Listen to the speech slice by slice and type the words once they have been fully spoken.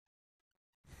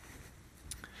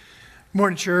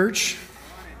Morning, church.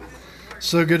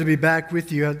 So good to be back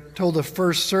with you. I told the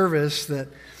first service that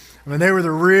they were the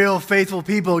real faithful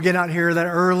people getting out here that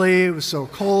early. It was so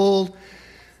cold. I'm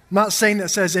not saying that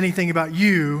says anything about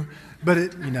you, but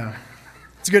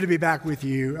it's good to be back with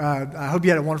you. I hope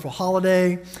you had a wonderful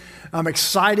holiday. I'm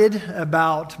excited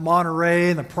about Monterey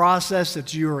and the process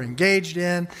that you are engaged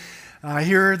in. I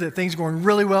hear that things are going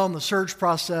really well in the search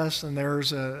process, and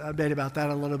there's an update about that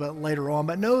a little bit later on.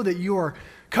 But know that you are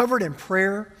covered in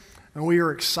prayer, and we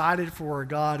are excited for where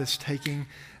God is taking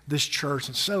this church,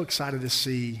 and so excited to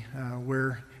see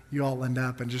where you all end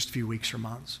up in just a few weeks or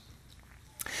months.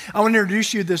 I want to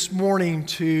introduce you this morning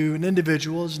to an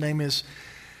individual. His name is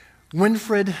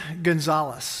Winfred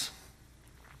Gonzalez.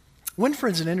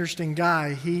 Winfred's an interesting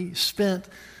guy. He spent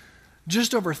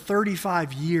just over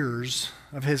 35 years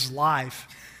of his life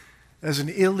as an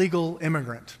illegal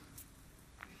immigrant.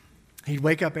 He'd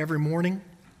wake up every morning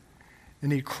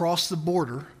and he'd cross the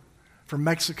border from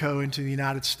Mexico into the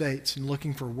United States and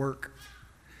looking for work.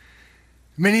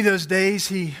 Many of those days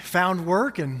he found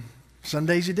work, and some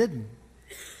days he didn't.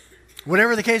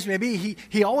 Whatever the case may be,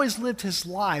 he always lived his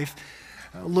life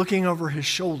looking over his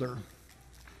shoulder,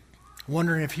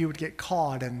 wondering if he would get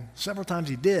caught, and several times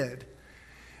he did.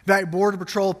 In fact, Border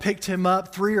Patrol picked him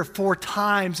up 3 or 4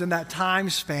 times in that time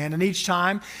span, and each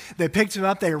time they picked him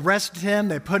up, they arrested him,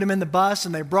 they put him in the bus,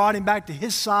 and they brought him back to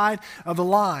his side of the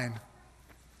line.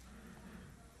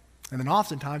 And then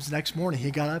oftentimes the next morning he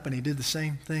got up and he did the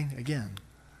same thing again.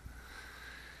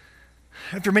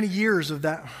 After many years of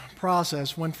that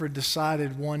process, Winfred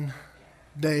decided one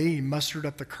day, he mustered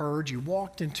up the courage, he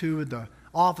walked into the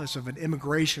office of an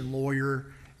immigration lawyer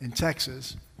in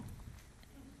Texas,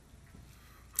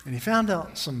 and he found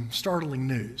out some startling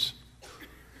news.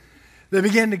 They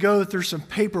began to go through some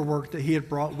paperwork that he had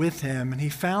brought with him, and he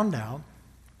found out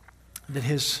that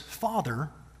his father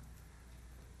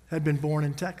had been born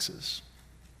in Texas.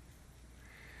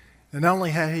 And not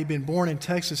only had he been born in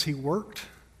Texas, he worked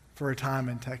for a time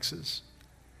in Texas.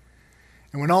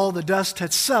 And when all the dust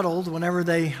had settled, whenever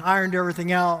they ironed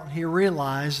everything out, he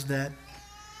realized that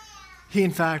he,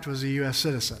 in fact, was a U.S.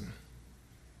 citizen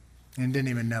and didn't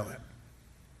even know it.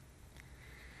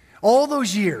 All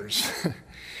those years,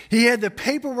 he had the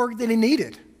paperwork that he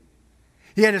needed.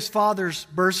 He had his father's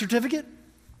birth certificate.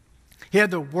 He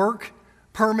had the work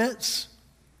permits.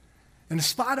 And in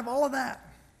spite of all of that,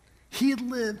 he had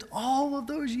lived all of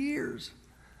those years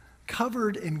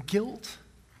covered in guilt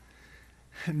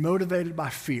and motivated by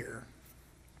fear.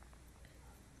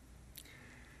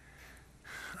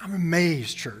 I'm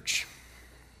amazed, church,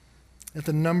 at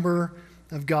the number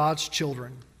of God's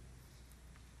children,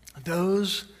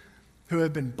 those who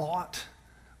have been bought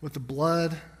with the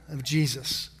blood of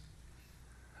Jesus,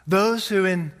 those who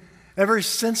in every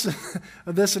sense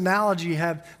of this analogy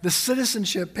have the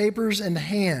citizenship papers in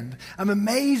hand. I'm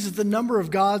amazed at the number of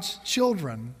God's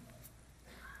children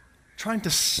trying to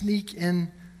sneak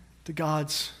in to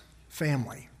God's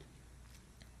family,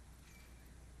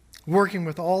 working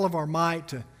with all of our might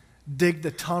to dig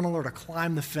the tunnel or to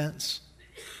climb the fence,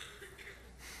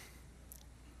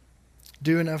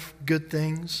 do enough good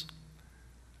things,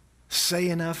 say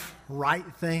enough right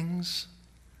things,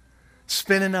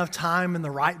 spend enough time in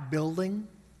the right building,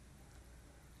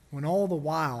 when all the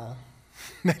while,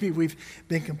 maybe we've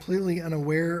been completely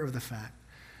unaware of the fact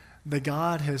that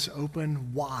God has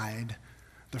opened wide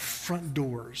the front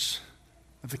doors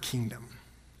of the kingdom.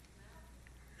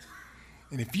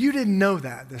 And if you didn't know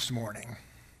that this morning,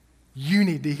 you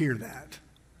need to hear that.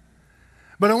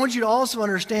 But I want you to also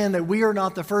understand that we are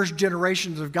not the first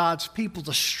generations of God's people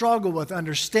to struggle with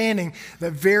understanding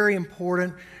that very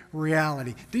important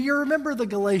reality. Do you remember the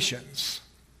Galatians?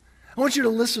 I want you to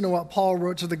listen to what Paul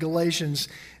wrote to the Galatians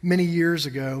many years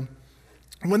ago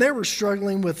when they were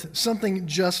struggling with something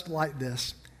just like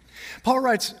this. Paul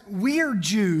writes, "We are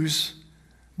Jews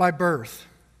by birth,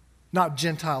 not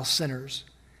Gentile sinners.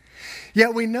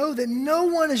 Yet we know that no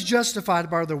one is justified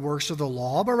by the works of the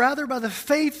law, but rather by the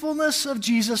faithfulness of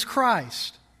Jesus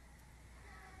Christ.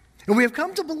 And we have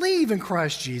come to believe in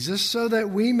Christ Jesus so that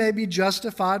we may be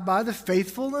justified by the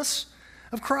faithfulness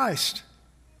of Christ,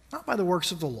 not by the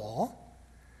works of the law.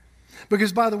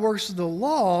 Because by the works of the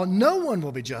law, no one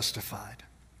will be justified.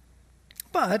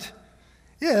 But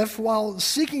if, while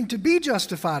seeking to be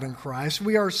justified in Christ,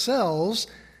 we ourselves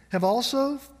have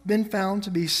also been found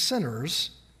to be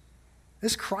sinners,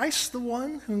 is Christ the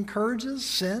one who encourages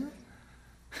sin?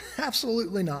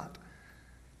 Absolutely not.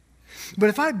 But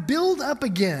if I build up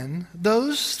again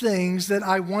those things that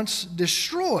I once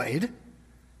destroyed,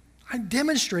 I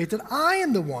demonstrate that I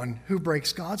am the one who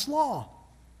breaks God's law.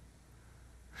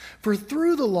 For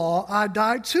through the law I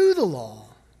died to the law,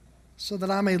 so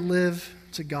that I may live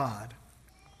to God.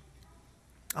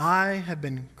 I have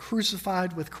been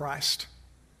crucified with Christ.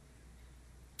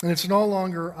 And it's no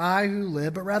longer I who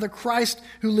live, but rather Christ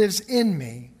who lives in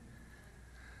me.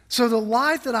 So the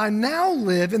life that I now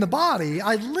live in the body,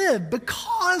 I live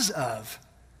because of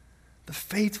the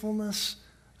faithfulness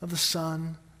of the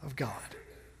Son of God.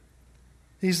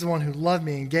 He's the one who loved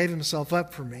me and gave himself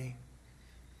up for me.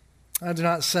 I do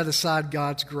not set aside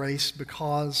God's grace,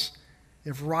 because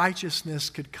if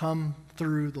righteousness could come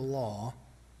through the law,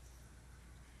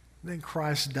 then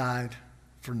Christ died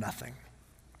for nothing.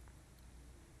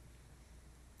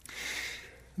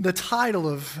 The title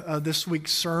of this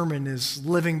week's sermon is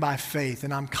Living by Faith,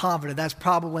 and I'm confident that's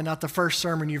probably not the first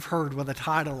sermon you've heard with a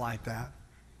title like that.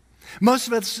 Most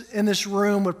of us in this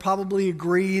room would probably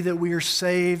agree that we are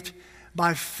saved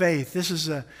by faith. This is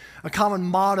a common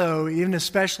motto, even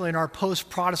especially in our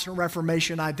post-Protestant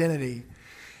Reformation identity.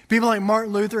 People like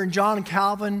Martin Luther and John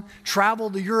Calvin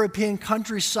traveled the European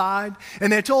countryside,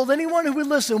 and they told anyone who would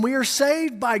listen, we are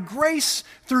saved by grace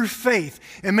through faith.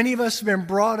 And many of us have been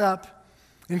brought up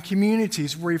in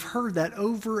communities where we've heard that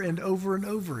over and over and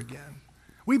over again.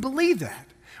 We believe that.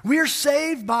 We are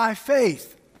saved by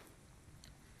faith.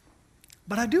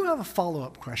 But I do have a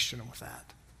follow-up question with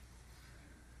that.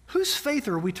 Whose faith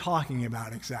are we talking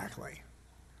about exactly?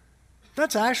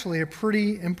 That's actually a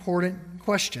pretty important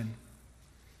question.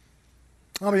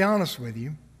 I'll be honest with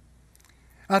you.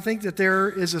 I think that there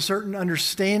is a certain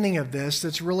understanding of this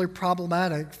that's really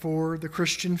problematic for the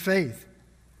Christian faith.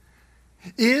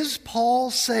 Is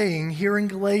Paul saying here in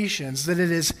Galatians that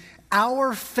it is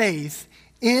our faith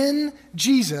in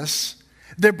Jesus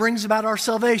that brings about our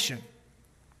salvation?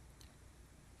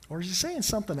 Or is he saying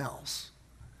something else?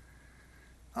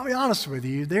 I'll be honest with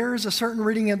you, there is a certain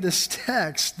reading of this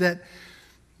text that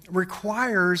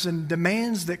requires and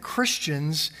demands that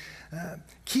Christians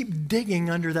keep digging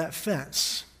under that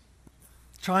fence,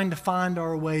 trying to find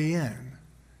our way in.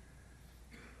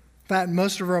 In fact,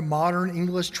 most of our modern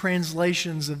English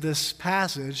translations of this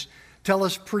passage tell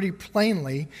us pretty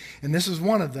plainly, and this is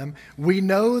one of them, we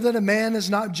know that a man is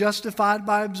not justified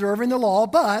by observing the law,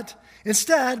 but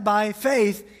instead by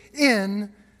faith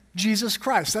in Jesus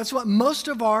Christ. That's what most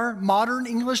of our modern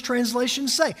English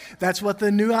translations say. That's what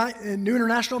the New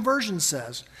International Version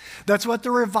says. That's what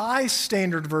the Revised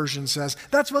Standard Version says.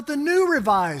 That's what the New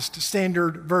Revised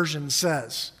Standard Version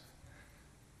says.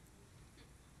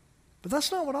 But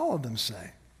that's not what all of them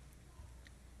say.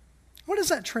 What does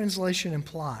that translation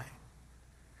imply?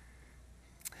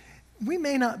 We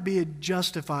may not be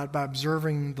justified by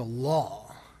observing the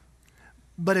law,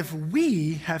 but if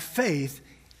we have faith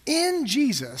in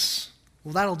Jesus,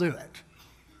 well, that'll do it.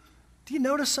 Do you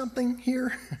notice something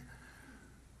here?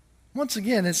 Once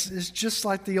again, it's just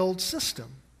like the old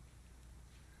system.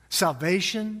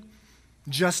 Salvation,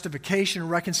 justification,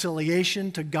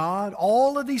 reconciliation to God,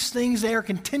 all of these things, they are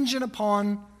contingent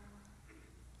upon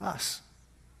us.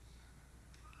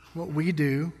 What we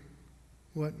do,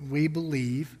 what we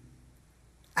believe,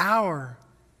 our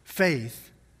faith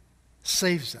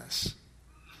saves us.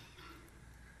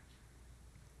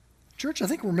 Church, I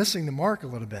think we're missing the mark a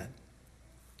little bit.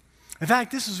 In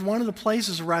fact, this is one of the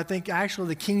places where I think actually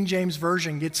the King James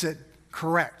Version gets it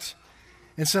correct,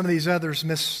 and some of these others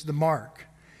miss the mark.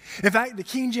 In fact, the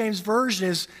King James Version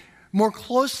is more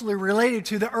closely related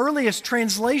to the earliest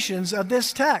translations of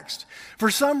this text. For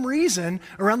some reason,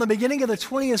 around the beginning of the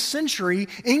 20th century,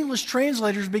 English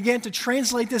translators began to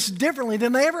translate this differently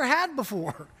than they ever had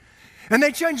before. And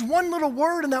they changed one little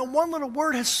word, and that one little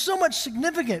word has so much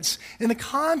significance in the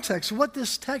context of what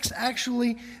this text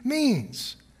actually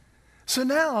means. So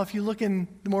now, if you look in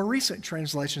the more recent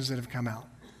translations that have come out,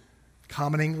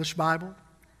 Common English Bible,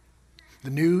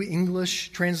 the New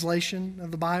English Translation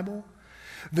of the Bible,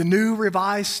 the New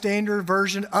Revised Standard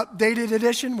Version Updated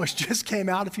Edition, which just came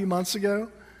out a few months ago,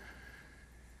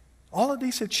 all of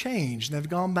these have changed, and they've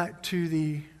gone back to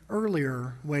the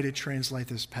earlier way to translate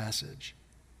this passage.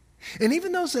 And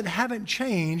even those that haven't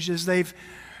changed, as they've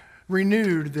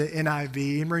renewed the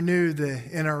NIV and renewed the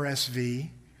NRSV,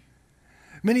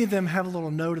 many of them have a little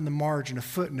note in the margin, a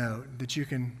footnote that you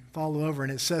can follow over,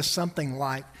 and it says something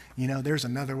like, there's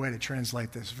another way to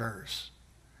translate this verse.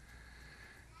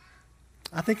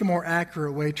 I think a more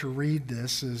accurate way to read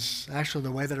this is actually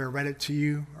the way that I read it to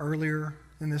you earlier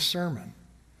in this sermon.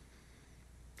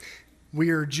 We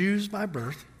are Jews by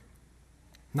birth,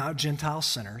 not Gentile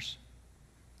sinners.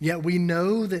 Yet we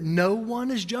know that no one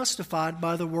is justified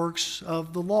by the works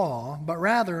of the law, but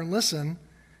rather, and listen,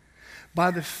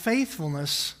 by the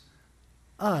faithfulness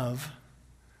of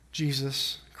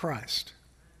Jesus Christ.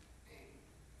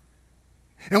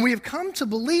 And we have come to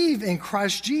believe in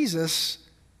Christ Jesus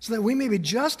so that we may be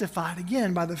justified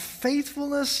again by the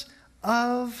faithfulness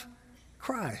of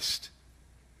Christ,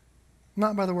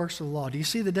 not by the works of the law. Do you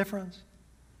see the difference?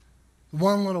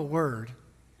 One little word,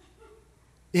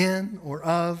 in or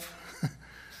of,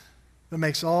 that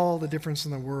makes all the difference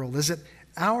in the world. Is it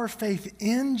our faith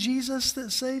in Jesus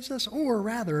that saves us, or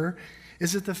rather,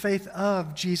 is it the faith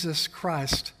of Jesus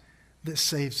Christ that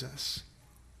saves us?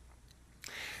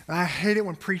 I hate it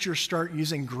when preachers start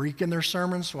using Greek in their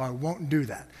sermons, so I won't do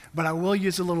that. But I will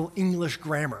use a little English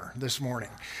grammar this morning.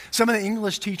 Some of the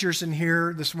English teachers in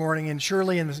here this morning, and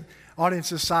surely in the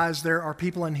audience's size, there are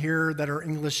people in here that are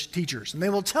English teachers. And they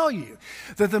will tell you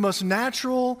that the most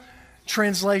natural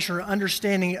translation or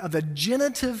understanding of the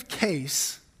genitive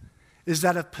case is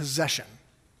that of possession.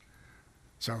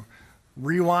 So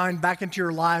rewind back into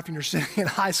your life and you're sitting in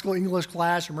high school English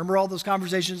class. Remember all those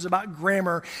conversations about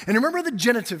grammar. And remember the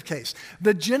genitive case.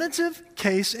 The genitive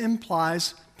case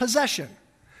implies possession.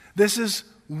 This is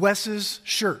Wes's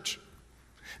shirt.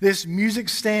 This music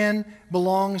stand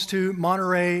belongs to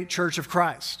Monterey Church of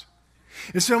Christ.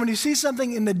 And so when you see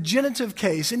something in the genitive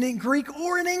case, in Greek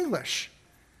or in English,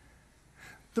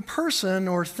 the person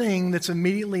or thing that's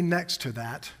immediately next to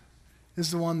that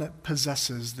is the one that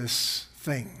possesses this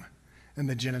thing in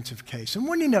the genitive case. And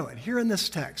when you know it, here in this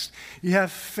text, you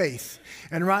have faith.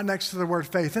 And right next to the word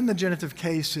faith in the genitive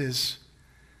case is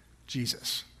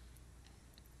Jesus.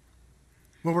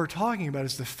 What we're talking about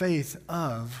is the faith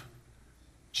of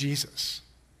Jesus.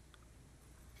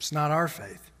 It's not our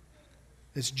faith.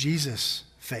 It's Jesus'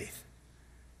 faith.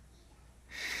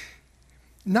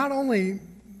 Not only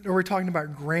are we talking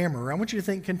about grammar, I want you to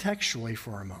think contextually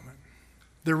for a moment.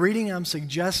 The reading I'm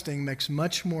suggesting makes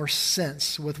much more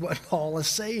sense with what Paul is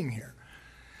saying here.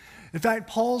 In fact,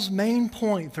 Paul's main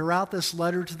point throughout this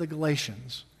letter to the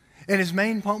Galatians, and his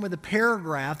main point with the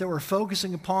paragraph that we're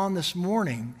focusing upon this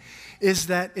morning, is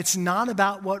that it's not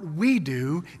about what we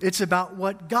do, it's about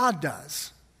what God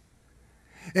does.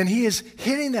 And he is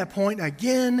hitting that point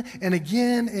again and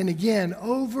again and again,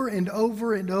 over and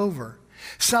over and over.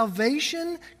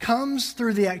 Salvation comes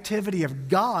through the activity of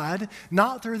God,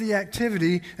 not through the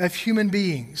activity of human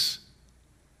beings.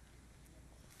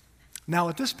 Now,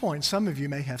 at this point, some of you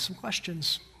may have some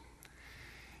questions.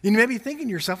 You may be thinking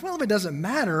to yourself, well, if it doesn't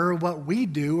matter what we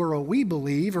do or what we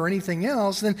believe or anything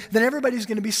else, then everybody's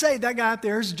going to be saved. That guy up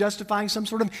there is justifying some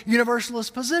sort of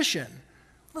universalist position.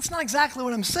 Well, that's not exactly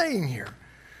what I'm saying here.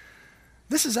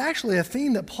 This is actually a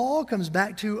theme that Paul comes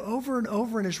back to over and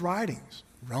over in his writings.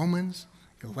 Romans,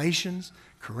 Galatians,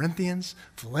 Corinthians,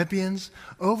 Philippians.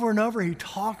 Over and over he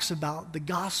talks about the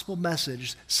gospel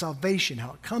message, salvation,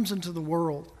 how it comes into the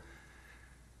world.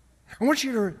 I want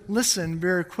you to listen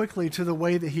very quickly to the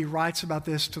way that he writes about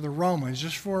this to the Romans,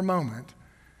 just for a moment.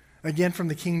 Again from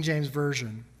the King James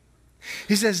Version.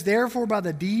 He says, therefore by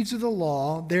the deeds of the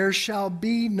law there shall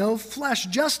be no flesh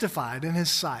justified in his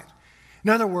sight. In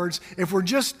other words, if we're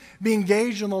just being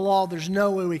engaged in the law, there's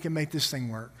no way we can make this thing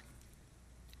work.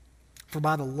 For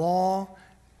by the law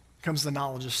comes the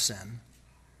knowledge of sin.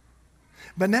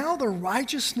 But now the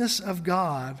righteousness of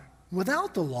God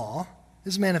without the law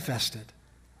is manifested,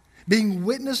 being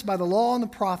witnessed by the law and the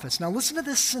prophets. Now listen to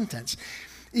this sentence.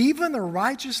 Even the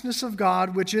righteousness of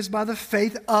God, which is by the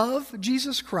faith of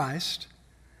Jesus Christ,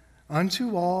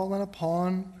 unto all and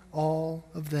upon all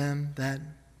of them that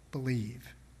believe.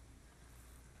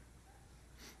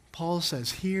 Paul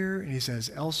says here, and he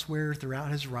says elsewhere throughout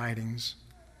his writings,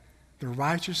 the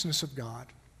righteousness of God,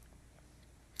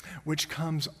 which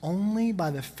comes only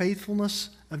by the faithfulness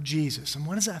of Jesus. And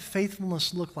what does that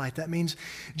faithfulness look like? That means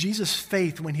Jesus'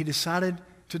 faith when he decided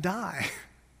to die.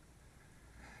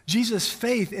 Jesus'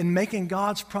 faith in making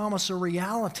God's promise a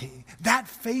reality. That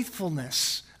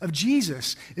faithfulness of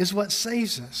Jesus is what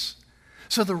saves us.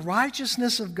 So the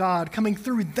righteousness of God coming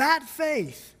through that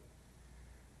faith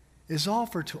is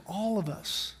offered to all of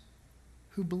us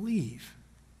who believe.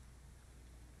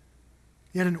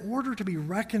 Yet in order to be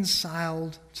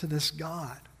reconciled to this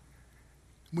God,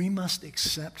 we must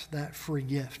accept that free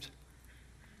gift.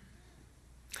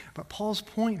 But Paul's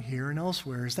point here and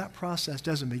elsewhere is that process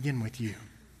doesn't begin with you.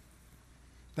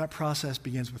 That process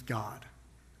begins with God.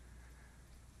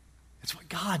 It's what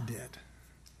God did,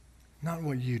 not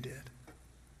what you did.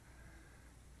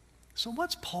 So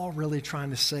what's Paul really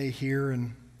trying to say here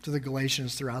and to the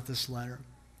Galatians throughout this letter?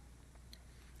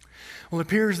 Well, it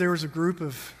appears there was a group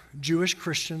of Jewish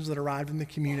Christians that arrived in the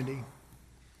community.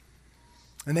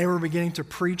 And they were beginning to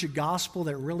preach a gospel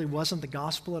that really wasn't the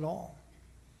gospel at all.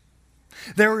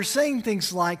 They were saying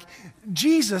things like,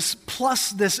 Jesus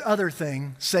plus this other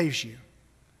thing saves you.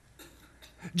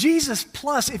 Jesus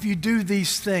plus if you do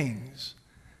these things.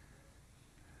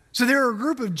 So there were a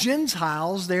group of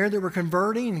Gentiles there that were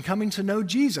converting and coming to know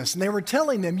Jesus. And they were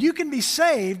telling them, you can be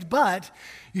saved, but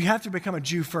you have to become a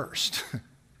Jew first.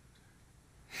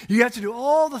 You have to do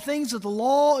all the things that the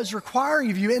law is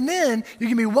requiring of you. And then you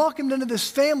can be welcomed into this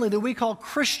family that we call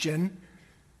Christian.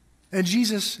 And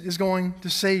Jesus is going to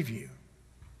save you.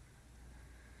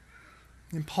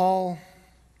 And Paul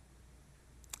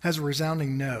has a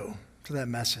resounding no to that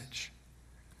message.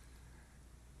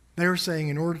 They were saying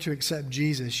in order to accept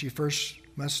Jesus, you first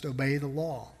must obey the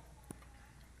law.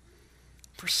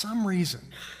 For some reason,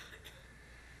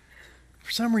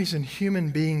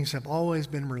 human beings have always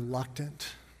been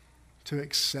reluctant to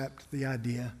accept the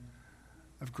idea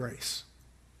of grace.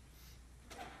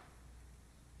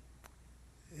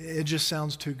 It just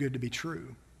sounds too good to be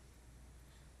true.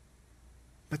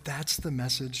 But that's the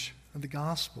message of the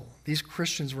gospel. These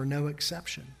Christians were no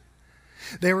exception.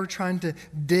 They were trying to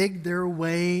dig their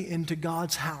way into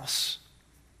God's house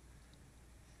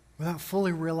without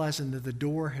fully realizing that the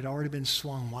door had already been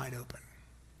swung wide open.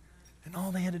 And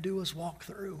all they had to do was walk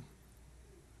through.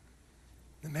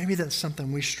 And maybe that's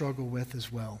something we struggle with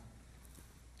as well.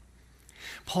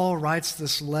 Paul writes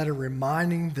this letter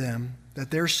reminding them that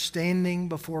their standing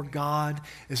before God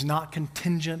is not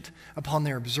contingent upon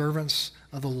their observance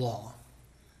of the law.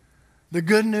 The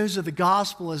good news of the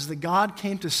gospel is that God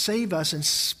came to save us in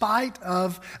spite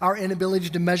of our inability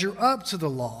to measure up to the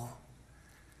law.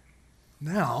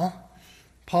 Now,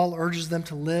 Paul urges them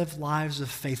to live lives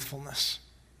of faithfulness.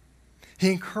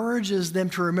 He encourages them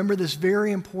to remember this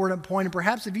very important point. And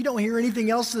perhaps if you don't hear anything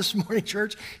else this morning,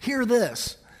 church, hear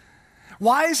this.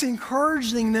 Why is he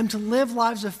encouraging them to live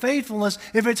lives of faithfulness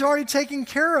if it's already taken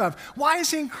care of? Why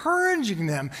is he encouraging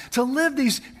them to live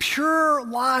these pure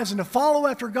lives and to follow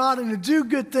after God and to do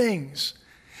good things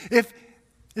if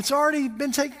it's already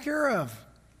been taken care of?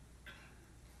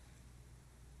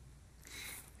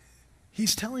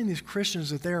 He's telling these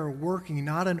Christians that they are working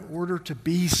not in order to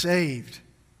be saved.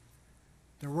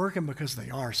 They're working because they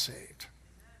are saved.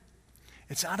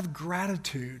 It's out of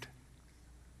gratitude.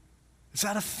 It's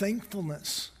out of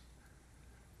thankfulness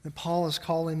that Paul is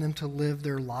calling them to live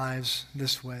their lives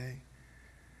this way.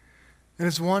 And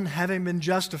as one having been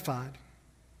justified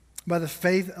by the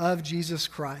faith of Jesus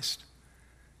Christ,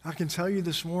 I can tell you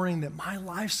this morning that my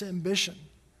life's ambition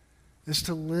is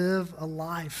to live a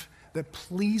life that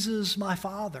pleases my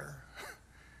Father.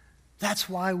 That's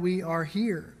why we are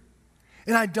here.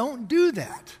 And I don't do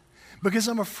that because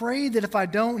I'm afraid that if I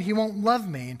don't, he won't love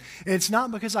me. And it's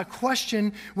not because I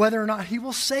question whether or not he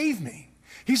will save me.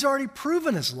 He's already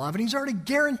proven his love, and he's already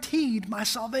guaranteed my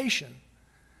salvation.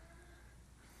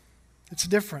 It's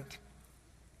different.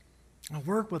 I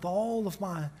work with all of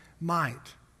my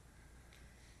might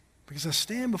because I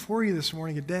stand before you this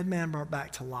morning, a dead man brought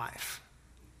back to life.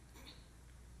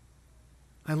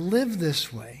 I live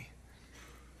this way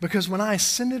because when I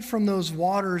ascended from those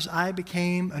waters, I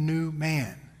became a new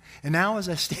man. And now as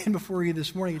I stand before you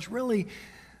this morning, it's really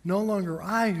no longer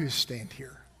I who stand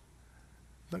here,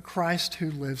 but Christ who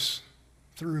lives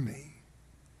through me.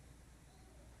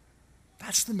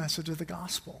 That's the message of the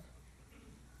gospel.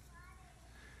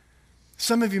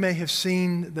 Some of you may have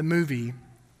seen the movie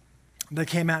that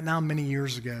came out now many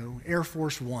years ago, Air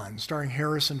Force One, starring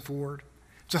Harrison Ford.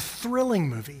 It's a thrilling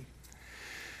movie.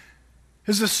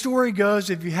 As the story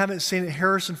goes, if you haven't seen it,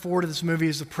 Harrison Ford in this movie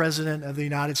is the President of the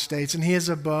United States, and he is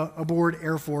aboard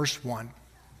Air Force One.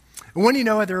 And when you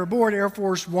know it, they're aboard Air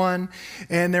Force One,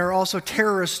 and there are also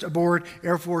terrorists aboard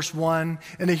Air Force One,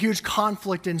 and a huge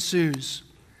conflict ensues,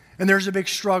 and there's a big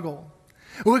struggle.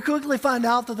 We quickly find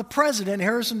out that the President,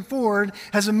 Harrison Ford,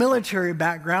 has a military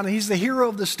background, and he's the hero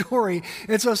of the story.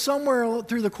 And so somewhere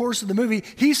through the course of the movie,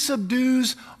 he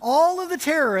subdues all of the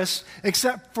terrorists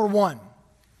except for one.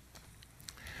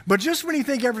 But just when you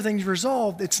think everything's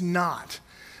resolved, it's not.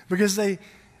 Because they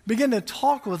begin to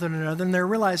talk with one another, and they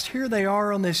realize here they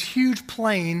are on this huge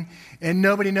plane, and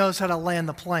nobody knows how to land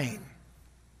the plane.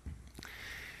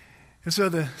 And so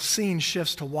the scene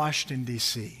shifts to Washington,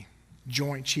 D.C.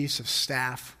 Joint Chiefs of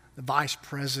Staff, the Vice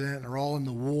President are all in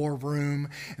the war room,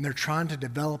 and they're trying to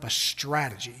develop a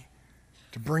strategy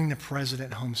to bring the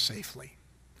President home safely.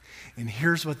 And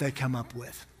here's what they come up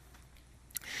with.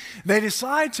 They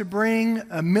decide to bring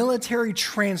a military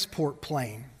transport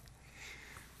plane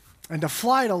and to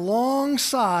fly it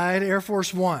alongside Air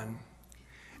Force One.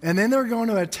 And then they're going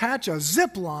to attach a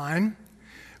zip line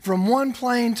from one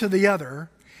plane to the other,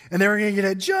 and they're going to get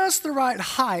it just the right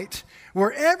height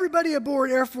where everybody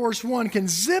aboard Air Force One can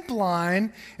zip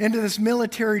line into this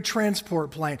military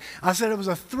transport plane. I said it was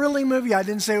a thrilling movie. I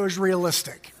didn't say it was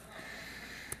realistic.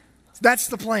 That's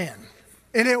the plan.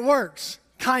 And it works,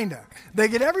 kind of. They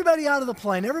get everybody out of the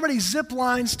plane. Everybody zip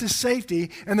lines to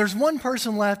safety. And there's one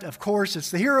person left. Of course,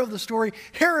 it's the hero of the story,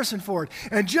 Harrison Ford.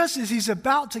 And just as he's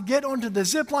about to get onto the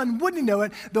zip line, wouldn't he know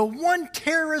it, the one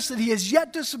terrorist that he has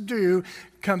yet to subdue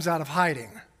comes out of hiding.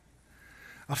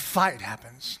 A fight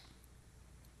happens.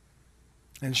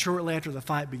 And shortly after the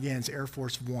fight begins, Air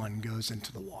Force One goes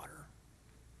into the water.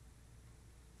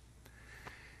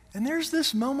 And there's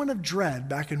this moment of dread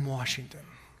back in Washington.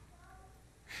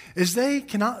 As they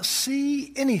cannot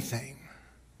see anything,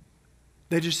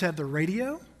 they just have the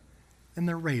radio and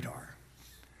their radar.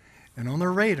 And on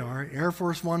their radar, Air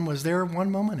Force One was there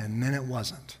one moment, and then it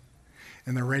wasn't.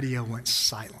 And the radio went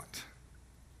silent.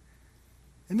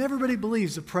 And everybody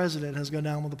believes the president has gone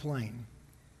down with the plane.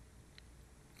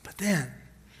 But then,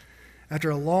 after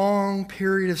a long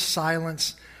period of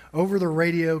silence, over the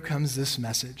radio comes this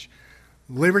message.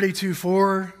 Liberty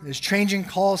 24 is changing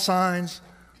call signs.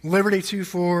 Liberty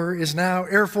 24 is now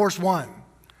Air Force One.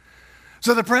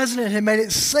 So the president had made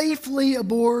it safely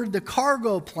aboard the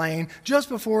cargo plane just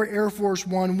before Air Force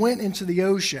One went into the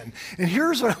ocean. And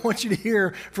here's what I want you to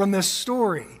hear from this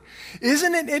story.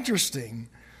 Isn't it interesting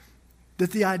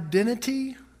that the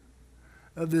identity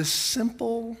of this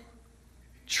simple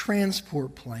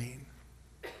transport plane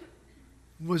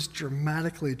was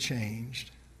dramatically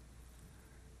changed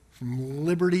from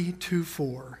Liberty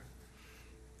 24,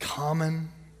 common,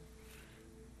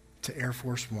 to Air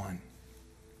Force One,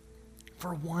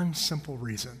 for one simple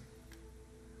reason.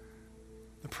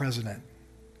 The president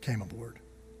came aboard.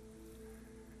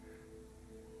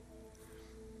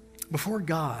 Before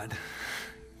God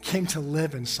came to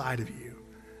live inside of you,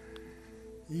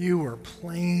 you were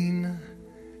plain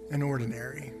and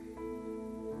ordinary.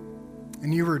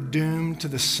 And you were doomed to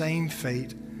the same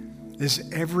fate as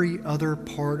every other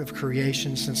part of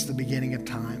creation since the beginning of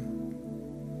time.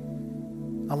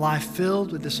 A life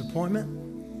filled with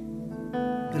disappointment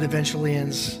that eventually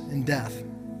ends in death.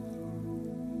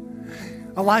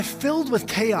 A life filled with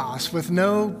chaos with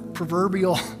no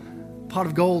proverbial pot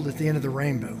of gold at the end of the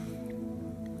rainbow.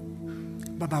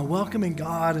 But by welcoming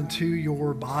God into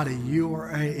your body, you are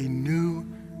a new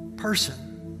person.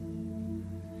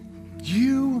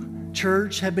 You,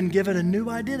 church, have been given a new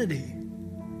identity.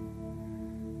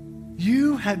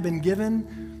 You have been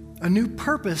given a new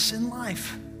purpose in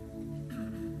life.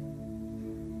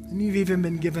 And you've even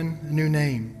been given a new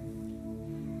name.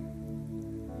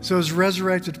 So as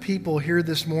resurrected people here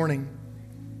this morning,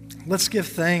 let's give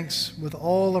thanks with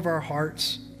all of our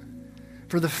hearts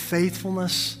for the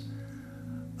faithfulness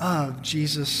of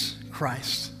Jesus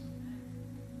Christ.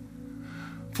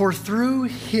 For through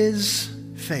his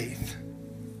faith,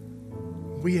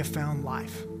 we have found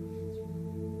life.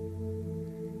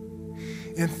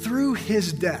 And through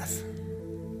his death,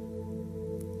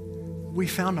 we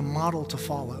found a model to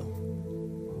follow.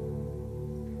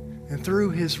 And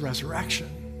through his resurrection,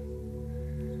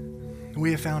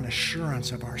 we have found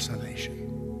assurance of our salvation.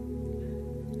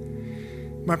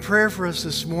 My prayer for us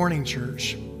this morning,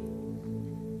 church,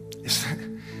 is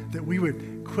that we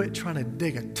would quit trying to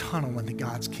dig a tunnel into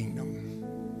God's kingdom.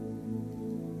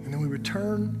 And then we would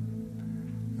turn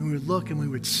and we would look and we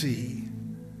would see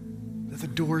that the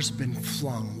door's been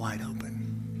flung wide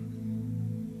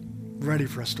open, ready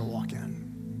for us to walk in.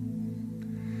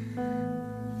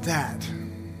 That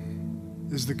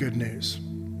is the good news.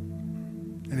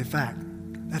 And in fact,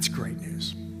 that's great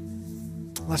news.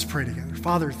 Let's pray together.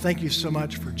 Father, thank you so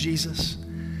much for Jesus,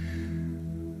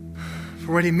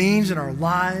 for what he means in our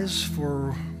lives,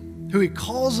 for who he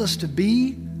calls us to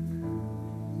be.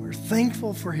 We're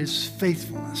thankful for his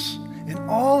faithfulness and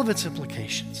all of its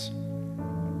implications.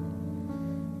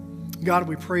 God,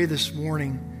 we pray this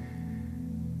morning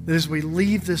that as we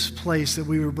leave this place, that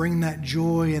we would bring that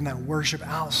joy and that worship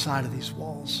outside of these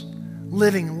walls,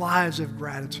 living lives of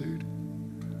gratitude,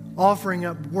 offering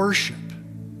up worship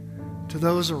to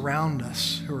those around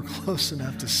us who are close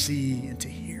enough to see and to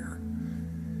hear.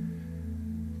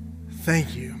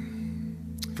 Thank you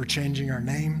for changing our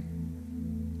name.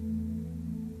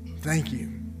 Thank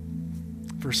you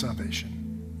for salvation.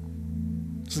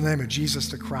 It's in the name of Jesus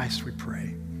the Christ we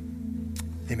pray.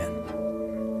 Amen.